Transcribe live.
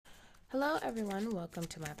Hello everyone, welcome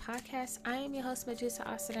to my podcast. I am your host Medusa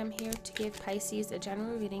Asad. I'm here to give Pisces a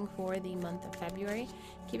general reading for the month of February.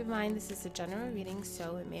 Keep in mind this is a general reading,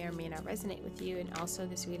 so it may or may not resonate with you, and also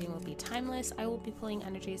this reading will be timeless. I will be pulling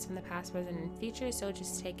energies from the past, present, and future, so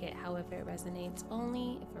just take it however it resonates,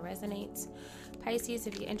 only if it resonates. Pisces,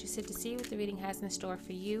 if you're interested to see what the reading has in store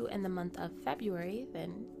for you in the month of February,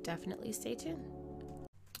 then definitely stay tuned.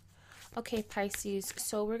 Okay, Pisces,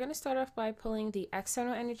 so we're going to start off by pulling the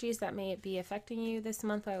external energies that may be affecting you this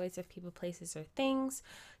month by ways of people, places, or things,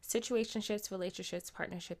 situationships, relationships,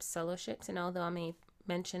 partnerships, soloships, and although I may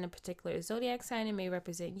mention a particular zodiac sign, it may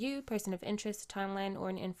represent you, person of interest, timeline, or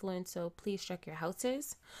an influence, so please check your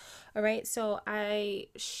houses. All right, so I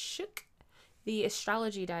shook the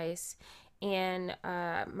astrology dice, and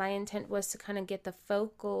my intent was to kind of get the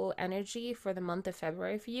focal energy for the month of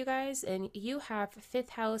February for you guys. And you have fifth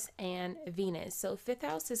house and Venus. So fifth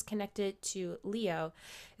house is connected to Leo.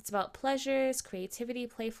 It's about pleasures, creativity,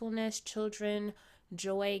 playfulness, children,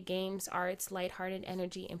 joy, games, arts, lighthearted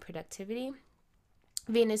energy, and productivity.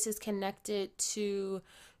 Venus is connected to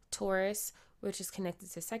Taurus, which is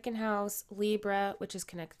connected to second house, Libra, which is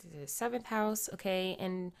connected to the seventh house. Okay,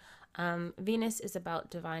 and Venus is about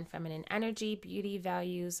divine feminine energy, beauty,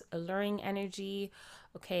 values, alluring energy,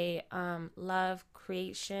 okay, love,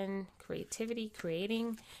 creation, creativity,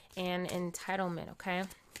 creating, and entitlement, okay?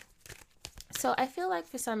 So I feel like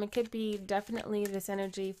for some, it could be definitely this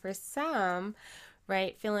energy for some,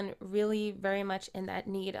 right? Feeling really very much in that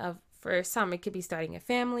need of, for some, it could be starting a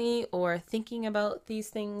family or thinking about these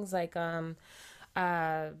things like, I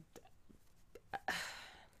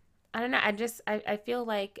don't know. I feel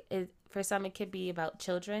like for some, it could be about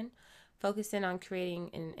children, focusing on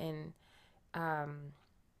creating and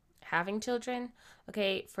having children.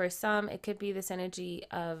 Okay. For some, it could be this energy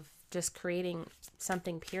of just creating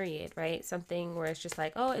something, period, right? Something where it's just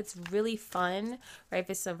like, oh, it's really fun, right? If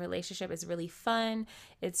it's a relationship, it's really fun.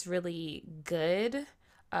 It's really good,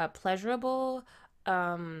 pleasurable.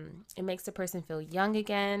 It makes the person feel young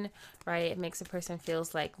again, right? It makes a person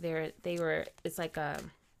feels like it's like a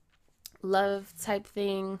love type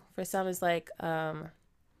thing. For some is like a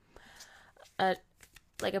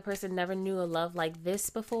like a person never knew a love like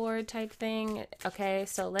this before type thing. Okay,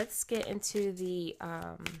 so let's get into the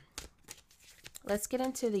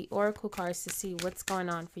oracle cards to see what's going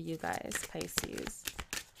on for you guys, Pisces.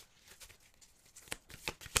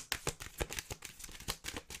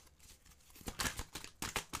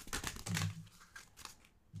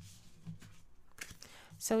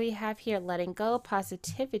 So we have here letting go,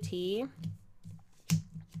 positivity,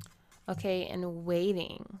 okay, and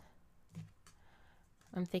waiting.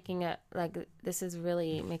 I'm thinking like this is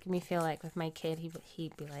really making me feel like with my kid,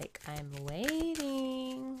 he'd be like, I'm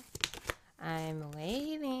waiting.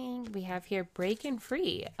 We have here breaking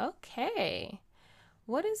free. Okay.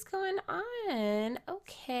 What is going on?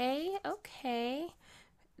 Okay.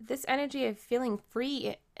 This energy of feeling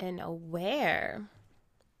free and aware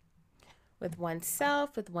with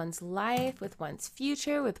oneself, with one's life, with one's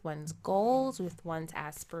future, with one's goals, with one's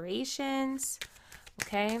aspirations.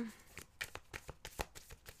 Okay.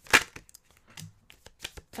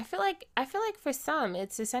 I feel like for some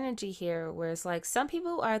it's this energy here where it's like some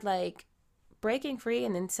people are like breaking free,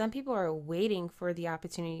 and then some people are waiting for the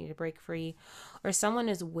opportunity to break free, or someone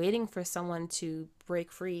is waiting for someone to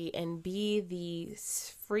break free and be the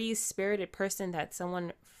free spirited person that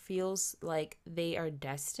someone feels like they are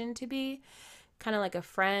destined to be, kind of like a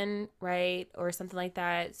friend, right? Or something like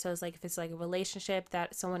that. So it's like if it's like a relationship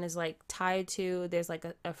that someone is like tied to, there's like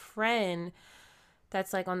a friend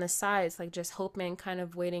that's like on the sides, like just hoping, kind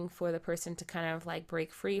of waiting for the person to kind of like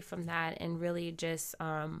break free from that and really just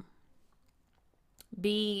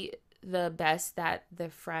be the best that the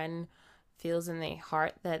friend feels in their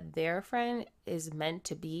heart that their friend is meant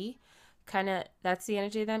to be. Kind of, that's the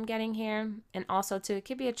energy that I'm getting here. And also too, it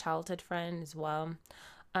could be a childhood friend as well.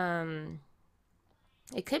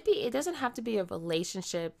 It doesn't have to be a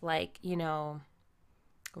relationship, like,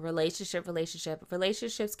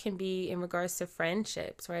 relationships can be in regards to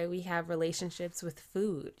friendships, right? We have relationships with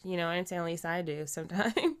food, and at least I do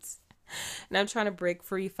sometimes. And I'm trying to break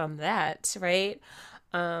free from that, right?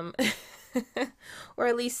 Or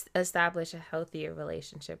at least establish a healthier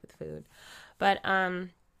relationship with food. But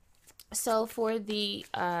so for the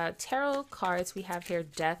tarot cards, we have here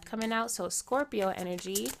death coming out. So Scorpio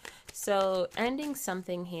energy. So ending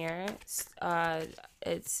something here.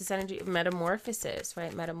 It's this energy of metamorphosis,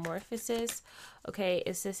 right? Metamorphosis. Okay,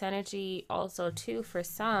 it's this energy also too for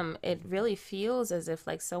some. It really feels as if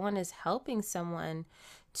like someone is helping someone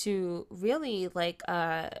to really like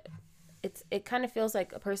it kind of feels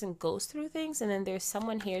like a person goes through things, and then there's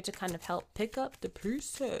someone here to kind of help pick up the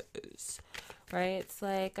pieces, right? It's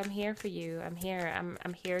like, I'm here for you. I'm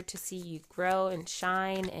here to see you grow and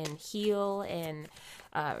shine and heal and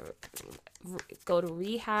go to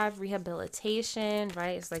rehabilitation,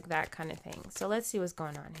 right? It's like that kind of thing. So let's see what's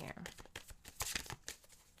going on here.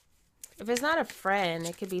 If it's not a friend,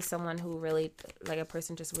 it could be someone who really, like, a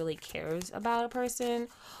person just really cares about a person,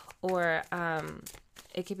 or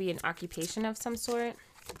it could be an occupation of some sort.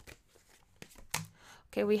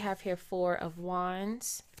 Okay, we have here 4 of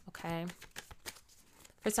Wands. Okay.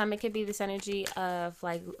 For some, it could be this energy of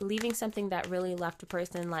like leaving something that really left a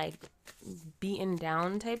person like beaten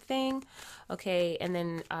down type thing. Okay, and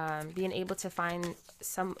then being able to find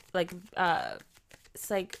some like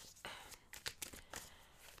it's like,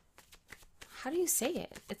 how do you say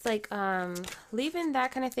it? It's like leaving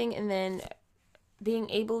that kind of thing, and then being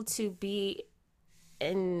able to be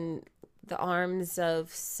in the arms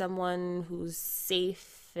of someone who's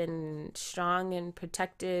safe and strong and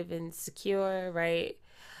protective and secure, right?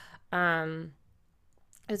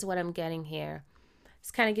 Is what I'm getting here.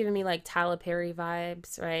 It's kind of giving me like Tyler Perry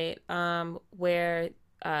vibes, right? Where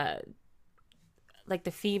like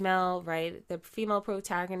the female, right? The female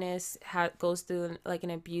protagonist goes through like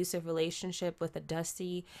an abusive relationship with a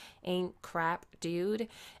dusty, ain't crap dude,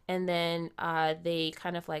 and then they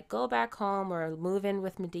kind of like go back home or move in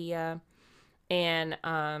with Medea, and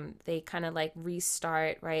they kind of like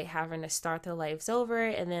restart, right? Having to start their lives over,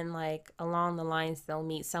 and then like along the lines they'll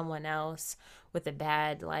meet someone else with a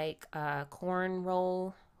bad like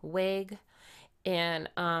cornrow wig, and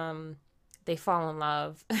they fall in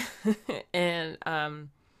love. And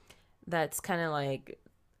that's kind of like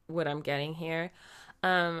what I'm getting here.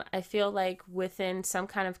 I feel like within some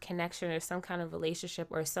kind of connection or some kind of relationship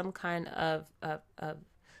or some kind of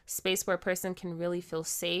space where a person can really feel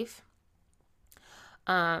safe,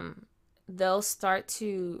 they'll start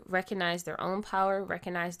to recognize their own power,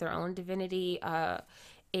 recognize their own divinity,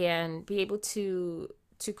 and be able to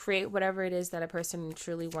create whatever it is that a person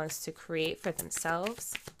truly wants to create for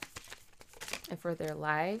themselves and for their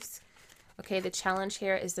lives. Okay, the challenge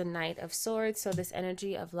here is the Knight of Swords. So this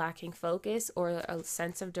energy of lacking focus or a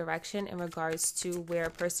sense of direction in regards to where a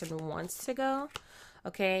person wants to go.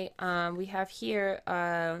 Okay, we have here,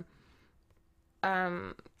 oh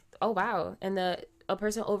wow, and a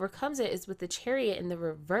person overcomes it is with the Chariot in the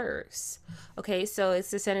reverse. Okay, so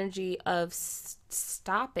it's this energy of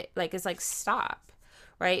stop it. Like, it's like stop,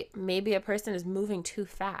 right? Maybe a person is moving too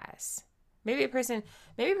fast. Maybe a person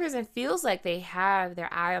feels like they have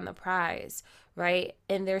their eye on the prize, right?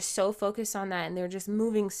 And they're so focused on that, and they're just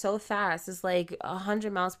moving so fast. It's like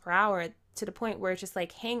 100 miles per hour to the point where it's just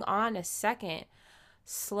like, hang on a second,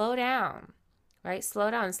 slow down, right? Slow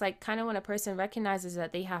down. It's like kind of when a person recognizes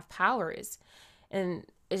that they have powers, and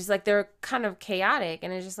it's like they're kind of chaotic,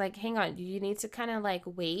 and it's just like, hang on, you need to kind of like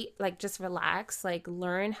wait, like just relax, like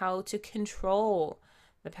learn how to control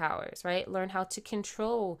the powers, right? Learn how to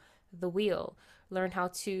control the wheel, learn how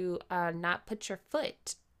to not put your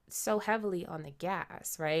foot so heavily on the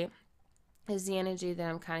gas, right? Is the energy that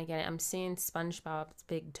I'm kind of getting. I'm seeing SpongeBob's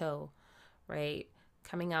big toe, right,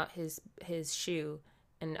 coming out his shoe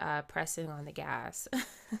and pressing on the gas.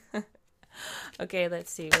 Okay,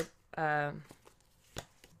 let's see.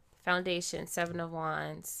 Foundation, 7 of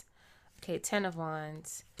Wands. Okay, 10 of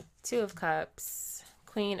Wands, 2 of Cups,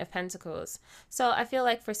 Queen of Pentacles. So I feel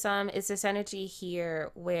like for some, it's this energy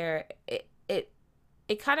here where it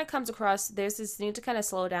kind of comes across, there's this need to kind of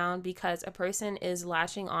slow down because a person is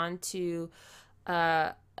latching on to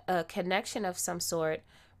a connection of some sort,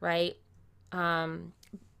 right?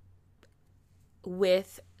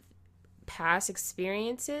 With past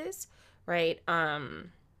experiences, right?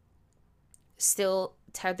 Still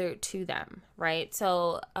tethered to them, right?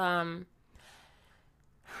 So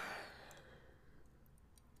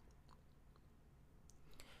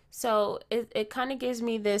so it kind of gives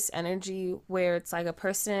me this energy where it's like a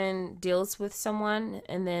person deals with someone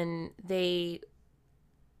and then they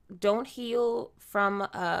don't heal from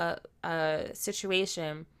a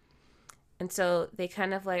situation, and so they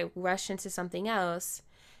kind of like rush into something else,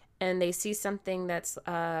 and they see something that's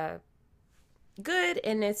good,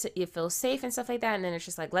 and it feels safe and stuff like that, and then it's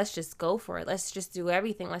just like, let's just go for it, let's just do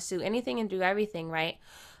everything, let's do anything and do everything, right?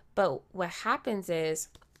 But what happens is,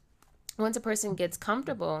 once a person gets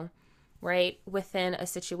comfortable, right, within a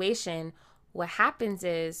situation, what happens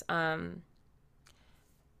is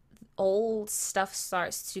old stuff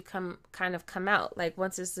starts to come out. Like,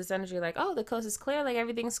 once it's this energy like, oh, the coast is clear, like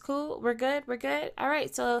everything's cool, we're good, all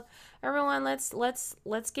right, so everyone,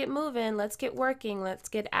 let's get moving, let's get working, let's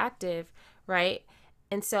get active, right?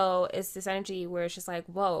 And so it's this energy where it's just like,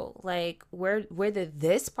 whoa, like where did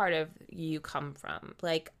this part of you come from?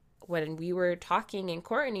 Like when we were talking and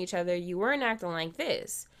courting each other, you weren't acting like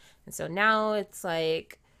this. And so now it's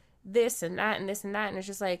like this and that and this and that. And it's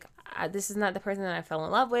just like, this is not the person that I fell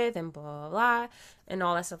in love with, and blah, blah, blah, and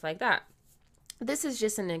all that stuff like that. This is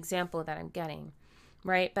just an example that I'm getting,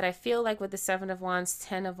 right? But I feel like with the Seven of Wands,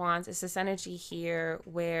 Ten of Wands, it's this energy here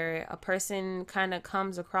where a person kind of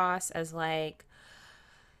comes across as like,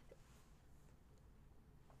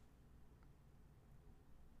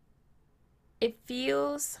 it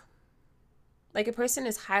feels like a person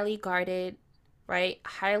is highly guarded, right?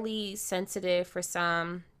 Highly sensitive for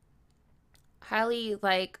some, highly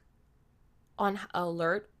like on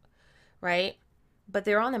alert, right? But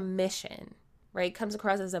they're on a mission, right? Comes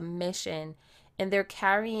across as a mission, and they're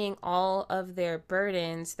carrying all of their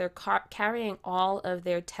burdens. They're carrying all of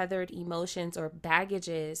their tethered emotions or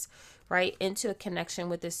baggages, right, into a connection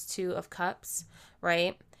with this Two of Cups,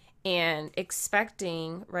 right? And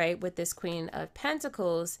expecting, right, with this Queen of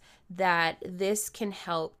Pentacles, that this can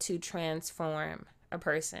help to transform a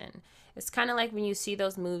person. It's kind of like when you see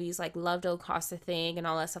those movies like Love Don't Cost a Thing and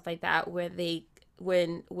all that stuff like that, where they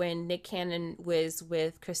when Nick Cannon was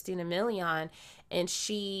with Christina Milian and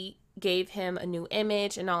she gave him a new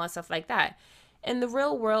image and all that stuff like that. In the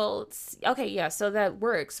real world, okay, yeah, so that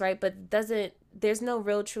works, right? But there's no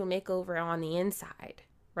real true makeover on the inside,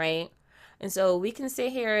 right? And so we can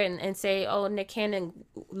sit here and say, oh, Nick Cannon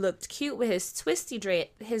looked cute with his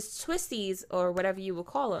his twisties, or whatever you would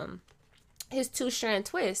call them, his two-strand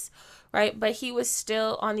twists, right? But he was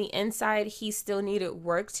still on the inside. He still needed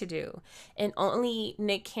work to do. And only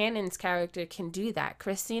Nick Cannon's character can do that.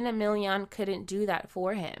 Christina Milian couldn't do that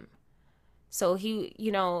for him. So he,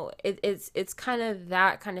 it's kind of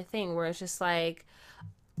that kind of thing where it's just like,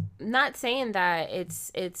 not saying that it's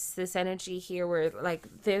this energy here where like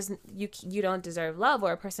there's you don't deserve love,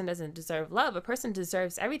 or a person doesn't deserve love. A person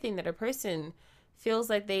deserves everything that a person feels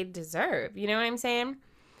like they deserve. You know what I'm saying?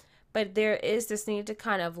 But there is this need to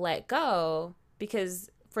kind of let go, because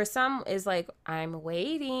for some is like, I'm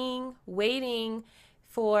waiting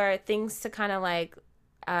for things to kind of like,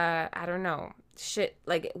 I don't know, shit,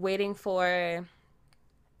 like waiting for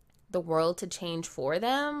the world to change for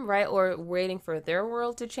them, right? Or waiting for their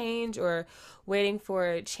world to change, or waiting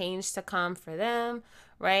for change to come for them,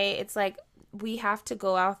 right? It's like we have to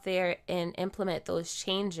go out there and implement those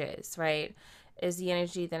changes, right? Is the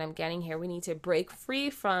energy that I'm getting here. We need to break free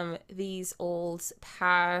from these old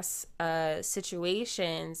past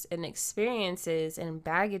situations and experiences and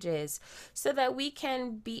baggages so that we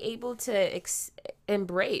can be able to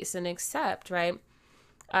embrace and accept, right?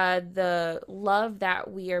 The love that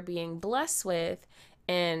we are being blessed with,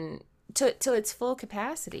 and to its full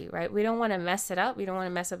capacity, right? We don't want to mess it up. We don't want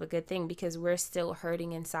to mess up a good thing because we're still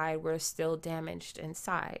hurting inside. We're still damaged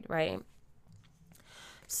inside, right?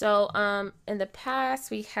 So, in the past,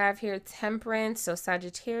 we have here Temperance, so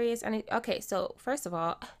Sagittarius. And okay, so first of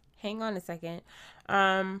all, hang on a second.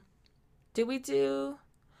 Did we do,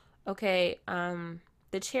 okay,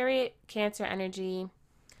 the Chariot, Cancer energy,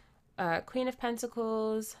 Queen of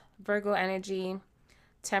Pentacles, Virgo energy,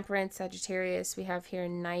 Temperance, Sagittarius. We have here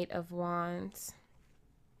Knight of Wands,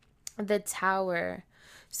 the Tower.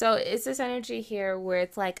 So it's this energy here where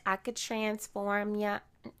it's like, I could transform ya.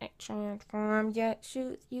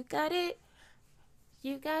 Shoot, you got it.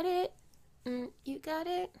 You got it. You got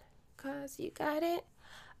it. Cause you got it.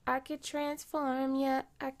 I could transform ya.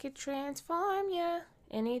 I could transform ya.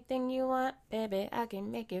 Anything you want, baby, I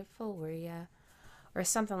can make it for ya. Or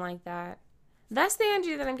something like that. That's the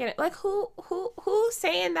energy that I'm getting. Like, who's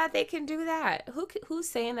saying that they can do that? Who's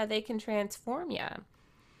saying that they can transform ya?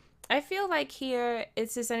 I feel like here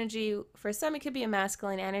it's this energy. For some, it could be a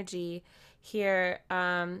masculine energy here,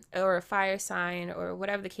 or a fire sign, or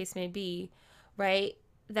whatever the case may be, right?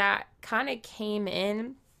 That kind of came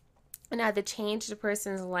in and either changed a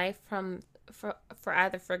person's life for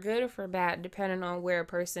either for good or for bad, depending on where a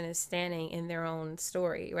person is standing in their own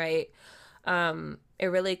story, right? It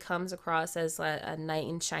really comes across as a knight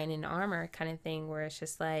in shining armor kind of thing, where it's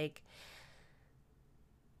just like,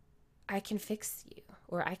 I can fix you,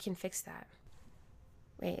 or I can fix that.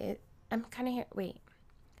 Wait, I'm kind of here. Wait.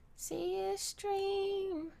 See a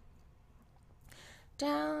stream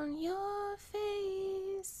down your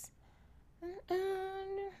face, and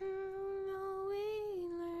we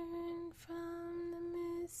learn from the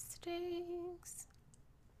mistakes.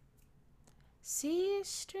 See a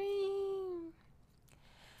stream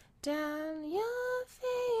down your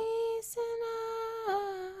face, and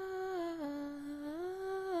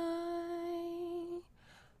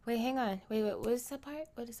wait, hang on. Wait, what is that part?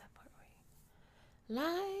 What is that part? Wait.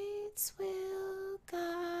 Lights will guide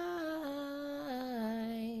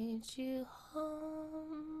you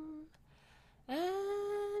home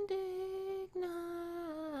and ignite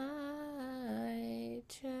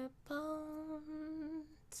your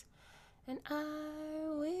bones, and I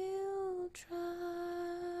will try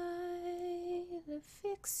to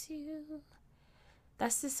fix you.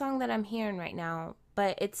 That's the song that I'm hearing right now,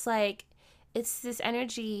 but it's like, it's this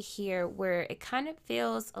energy here where it kind of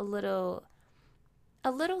feels a little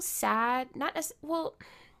sad, not as well.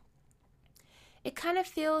 It kind of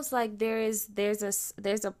feels like there's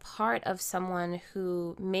a part of someone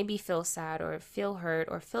who maybe feels sad or feel hurt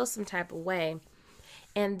or feel some type of way,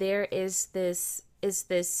 and there is this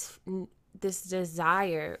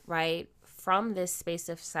desire, right, from this space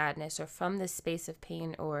of sadness or from this space of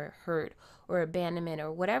pain or hurt or abandonment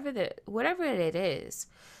or whatever it is,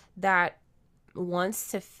 that wants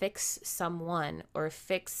to fix someone or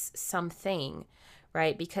fix something,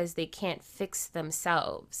 right? Because they can't fix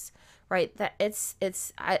themselves, right? That it's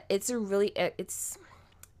a really it's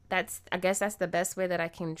that's I guess that's the best way that I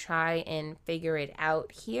can try and figure it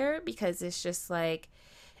out here, because it's just like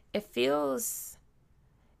it feels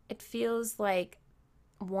like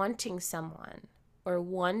wanting someone, or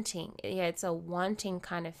wanting, yeah, it's a wanting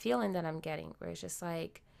kind of feeling that I'm getting, where it's just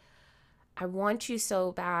like, I want you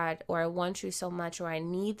so bad, or I want you so much, or I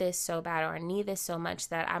need this so bad, or I need this so much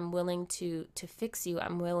that I'm willing to fix you.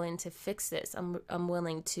 I'm willing to fix this. I'm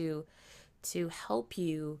willing to help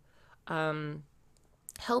you,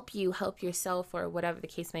 help yourself, or whatever the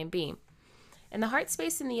case may be. In the heart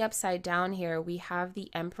space in the upside down here, we have the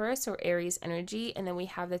Empress or Aries energy, and then we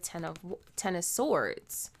have the Ten of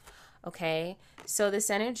Swords. Okay, so this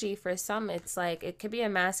energy for some, it's like it could be a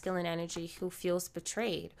masculine energy who feels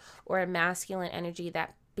betrayed, or a masculine energy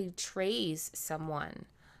that betrays someone.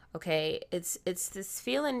 Okay, it's this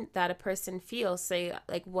feeling that a person feels, say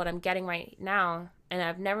like what I'm getting right now, and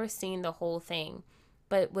I've never seen the whole thing,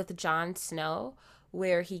 but with Jon Snow,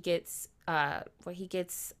 where he gets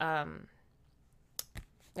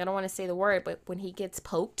I don't want to say the word, but when he gets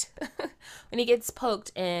poked,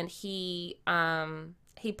 and he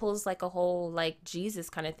pulls like a whole like Jesus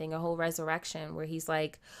kind of thing, a whole resurrection, where he's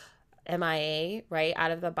like MIA, right,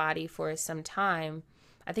 out of the body for some time.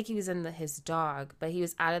 I think he was in his dog, but he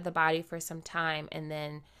was out of the body for some time, and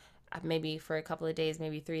then maybe for a couple of days,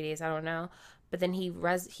 maybe 3 days, I don't know. But then he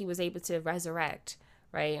was able to resurrect,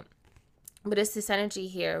 right? But it's this energy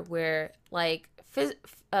here where, like,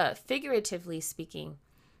 figuratively speaking,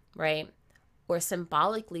 right, or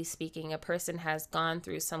symbolically speaking, a person has gone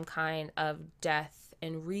through some kind of death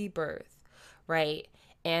and rebirth, right,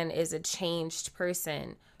 and is a changed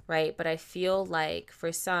person, right? But I feel like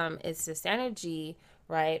for some, it's this energy,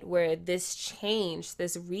 right, where this change,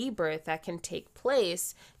 this rebirth that can take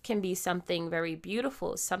place can be something very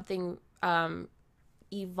beautiful, something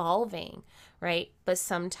evolving, right? But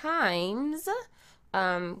sometimes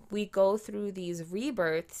we go through these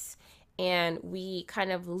rebirths and we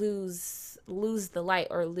kind of lose the light,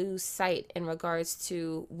 or lose sight in regards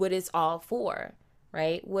to what it's all for,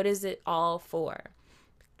 right? What is it all for?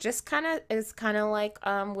 Just kind of, it's kind of like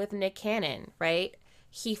with Nick Cannon, right?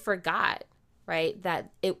 He forgot, right,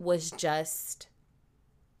 that it was just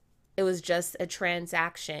a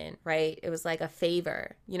transaction, right? It was like a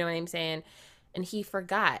favor, you know what I'm saying? And he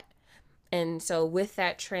forgot. And so with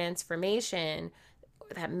that transformation,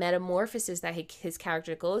 that metamorphosis that his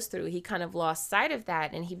character goes through, he kind of lost sight of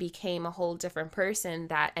that, and he became a whole different person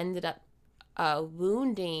that ended up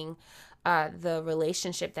wounding the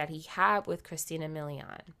relationship that he had with Christina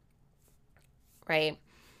Milian, right?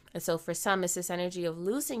 And so for some, it's this energy of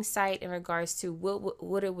losing sight in regards to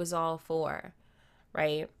what it was all for,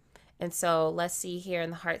 right? And so let's see here in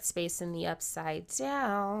the heart space in the upside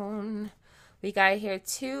down. We got here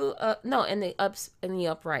in the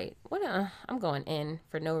upright. I'm going in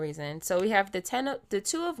for no reason. So we have the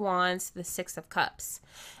Two of Wands, the Six of Cups.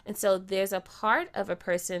 And so there's a part of a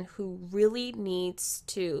person who really needs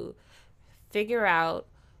to figure out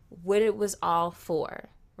what it was all for,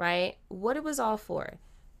 right? What it was all for.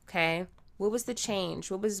 Okay? What was the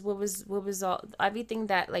change? What was all everything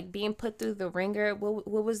that, like, being put through the ringer? What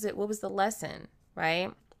was it? What was the lesson,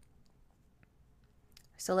 right?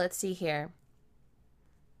 So let's see here.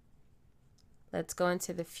 Let's go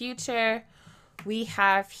into the future. We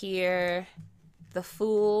have here the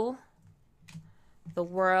Fool, the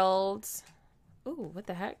World. Ooh, what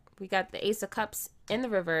the heck? We got the Ace of Cups in the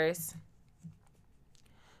reverse.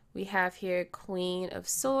 We have here Queen of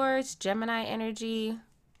Swords, Gemini energy,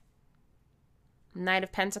 Knight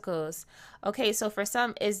of Pentacles. Okay, so for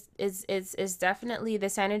some is definitely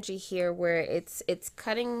this energy here where it's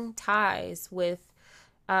cutting ties with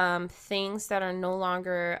things that are no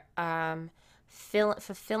longer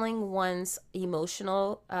fulfilling one's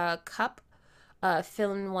emotional cup,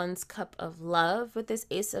 filling one's cup of love with this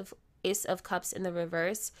Ace of Cups in the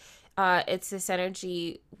reverse. It's this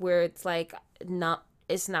energy where it's like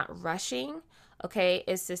it's not rushing. Okay,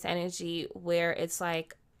 it's this energy where it's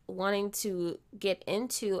like wanting to get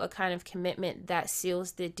into a kind of commitment that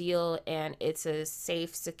seals the deal and it's a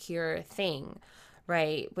safe, secure thing,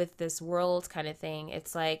 right? With this world kind of thing,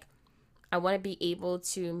 it's like I want to be able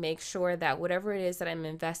to make sure that whatever it is that I'm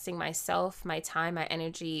investing myself, my time, my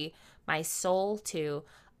energy, my soul to,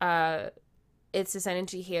 it's this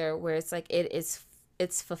energy here where it's like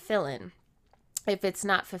it's fulfilling. If it's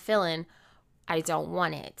not fulfilling, I don't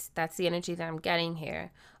want it. That's the energy that I'm getting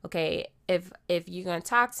here. Okay, if you're gonna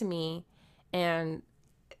talk to me and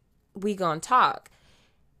we gonna talk,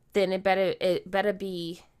 then it better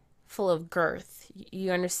be full of girth.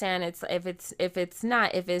 You understand? It's if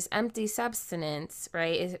it's empty substance,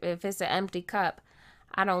 right? If it's an empty cup,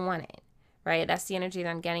 I don't want it. Right? That's the energy that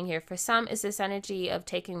I'm getting here. For some, it's this energy of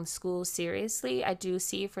taking school seriously. I do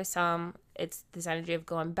see for some, it's this energy of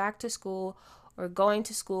going back to school or going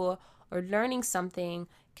to school or learning something.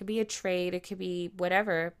 It could be a trade, it could be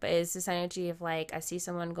whatever, but it's this energy of like, I see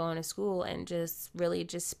someone going to school and just really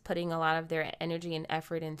just putting a lot of their energy and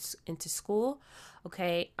effort into school.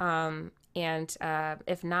 Okay. And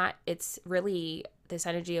if not, it's really this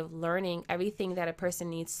energy of learning everything that a person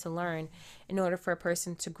needs to learn in order for a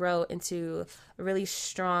person to grow into a really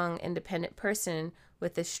strong, independent person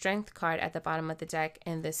with the strength card at the bottom of the deck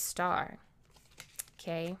and this star.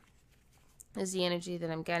 Okay. Is the energy that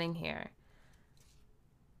I'm getting here.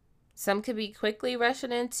 Some could be quickly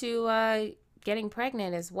rushing into getting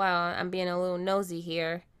pregnant as well. I'm being a little nosy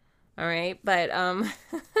here. All right. But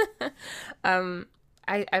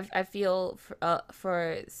I feel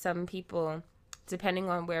for some people, depending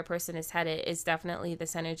on where a person is headed, it's definitely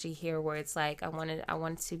this energy here where it's like I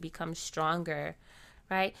want to become stronger,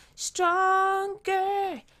 right?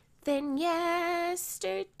 Stronger than yesterday.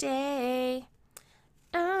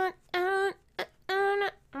 A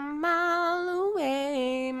mile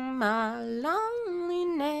away, my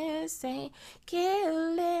loneliness ain't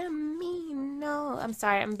killing me. No, I'm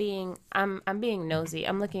sorry. I'm being nosy.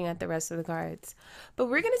 I'm looking at the rest of the cards, but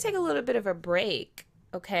we're gonna take a little bit of a break,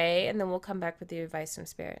 okay? And then we'll come back with the advice from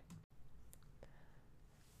Spirit.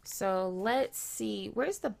 So let's see.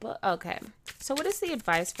 Where's the book? Okay. So what is the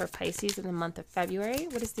advice for Pisces in the month of February?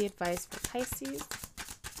 What is the advice for Pisces?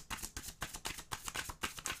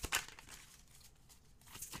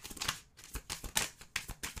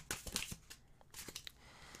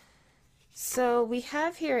 So we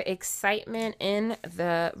have here excitement in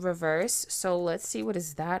the reverse. So let's see, what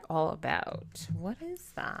is that all about? What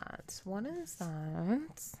is that? What is that?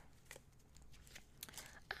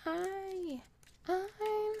 I'm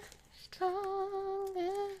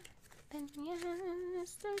stronger than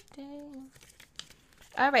yesterday.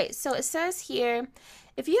 All right, so it says here,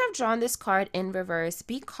 if you have drawn this card in reverse,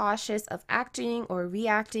 be cautious of acting or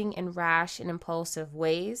reacting in rash and impulsive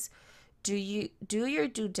ways. Do your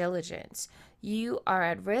due diligence. You are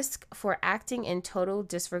at risk for acting in total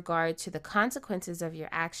disregard to the consequences of your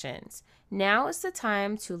actions. Now is the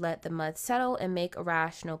time to let the mud settle and make a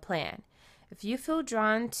rational plan. If you feel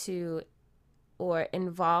drawn to or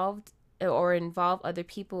involve other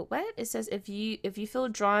people, it says if you feel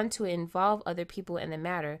drawn to involve other people in the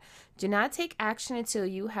matter, do not take action until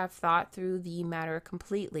you have thought through the matter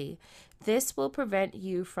completely. This will prevent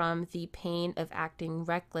you from the pain of acting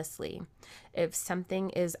recklessly. If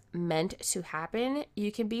something is meant to happen,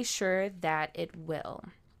 you can be sure that it will.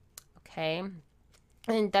 Okay?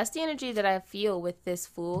 And that's the energy that I feel with this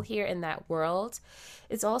Fool here in that world.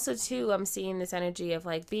 It's also, too, I'm seeing this energy of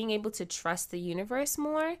like being able to trust the universe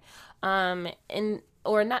more.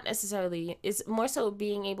 Or not necessarily, it's more so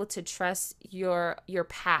being able to trust your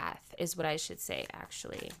path is what I should say,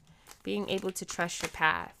 actually. Being able to trust your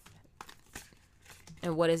path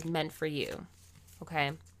and what is meant for you.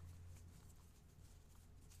 Okay.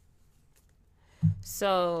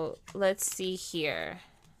 So let's see here.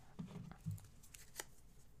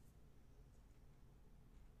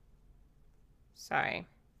 Sorry.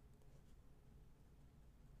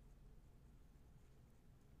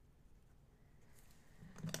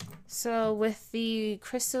 So with the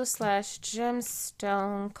crystal /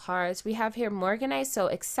 gemstone cards, we have here Morganite. So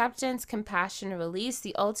acceptance, compassion, release.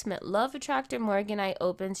 The ultimate love attractor, Morganite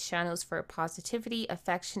opens channels for positivity,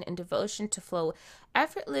 affection, and devotion to flow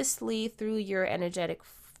effortlessly through your energetic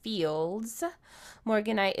fields.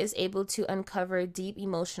 Morganite is able to uncover deep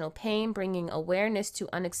emotional pain, bringing awareness to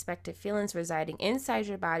unexpected feelings residing inside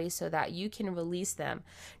your body so that you can release them.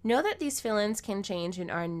 Know that these feelings can change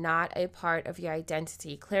and are not a part of your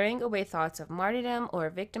identity. Clearing away thoughts of martyrdom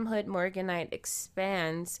or victimhood, Morganite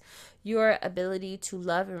expands your ability to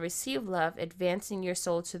love and receive love, advancing your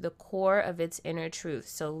soul to the core of its inner truth.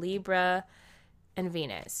 So Libra and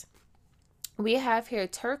Venus. We have here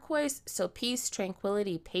turquoise, so peace,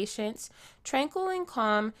 tranquility, patience, tranquil and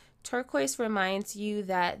calm. Turquoise reminds you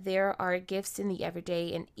that there are gifts in the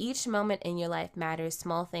everyday and each moment in your life matters.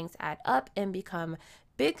 Small things add up and become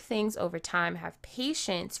big things over time. Have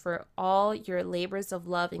patience for all your labors of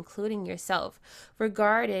love, including yourself.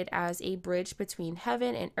 Regarded as a bridge between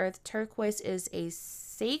heaven and earth, turquoise is a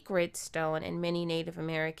sacred stone in many Native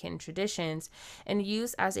American traditions and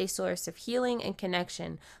used as a source of healing and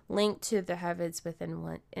connection, linked to the heavens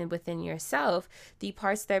within yourself, the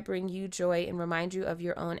parts that bring you joy and remind you of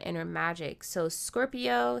your own inner magic. So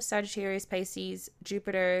Scorpio, Sagittarius, Pisces,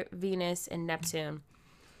 Jupiter, Venus, and Neptune.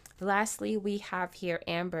 Lastly, we have here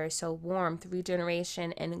Amber, so warmth,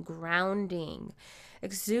 regeneration, and grounding.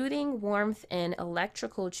 Exuding warmth and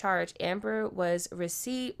electrical charge, amber was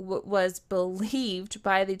believed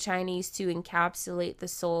by the Chinese to encapsulate the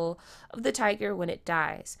soul of the tiger when it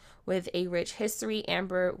dies. With a rich history,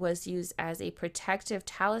 amber was used as a protective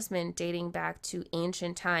talisman dating back to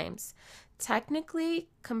ancient times. Technically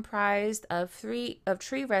comprised of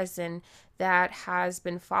tree resin that has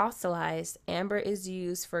been fossilized, amber is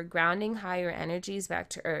used for grounding higher energies back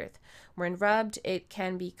to earth. When rubbed, it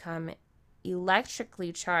can become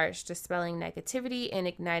electrically charged, dispelling negativity and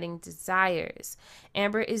igniting desires.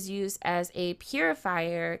 Amber is used as a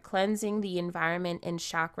purifier, cleansing the environment and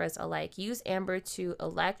chakras alike. Use amber to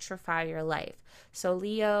electrify your life. So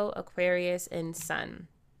Leo, Aquarius, and Sun.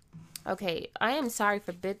 Okay, I am sorry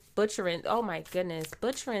for butchering. Oh my goodness,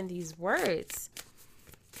 butchering these words.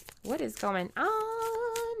 What is going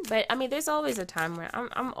on? But I mean, there's always a time where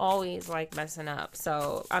I'm always like messing up.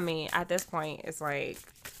 So I mean, at this point, it's like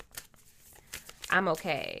I'm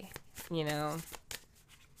okay, you know.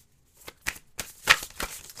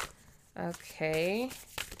 Okay,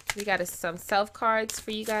 we got some self cards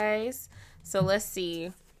for you guys. So let's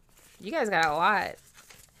see. You guys got a lot.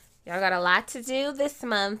 Y'all got a lot to do this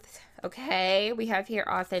month. Okay, we have here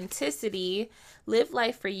authenticity. Live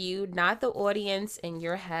life for you, not the audience in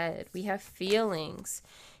your head. We have feelings.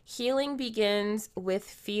 Healing begins with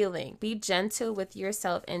feeling. Be gentle with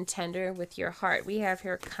yourself and tender with your heart. We have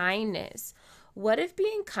here kindness. What if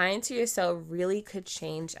being kind to yourself really could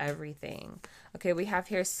change everything? Okay, we have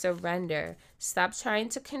here surrender. Stop trying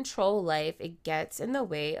to control life. It gets in the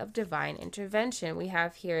way of divine intervention. We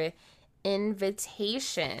have here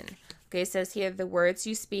invitation. Okay, it says here, the words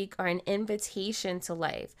you speak are an invitation to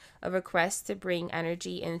life, a request to bring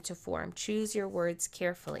energy into form. Choose your words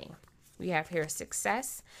carefully. We have here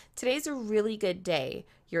success. Today's a really good day.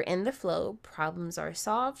 You're in the flow. Problems are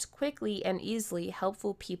solved quickly and easily.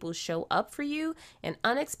 Helpful people show up for you, and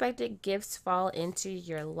unexpected gifts fall into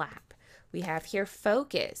your lap. We have here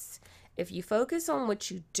focus. If you focus on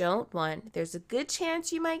what you don't want, there's a good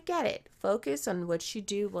chance you might get it. Focus on what you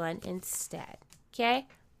do want instead. Okay?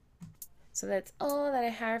 So that's all that I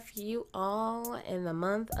have for you all in the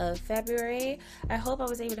month of February. I hope I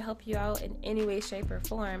was able to help you out in any way, shape, or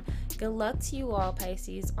form. Good luck to you all,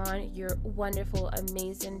 Pisces, on your wonderful,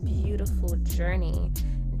 amazing, beautiful journey.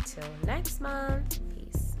 Until next month.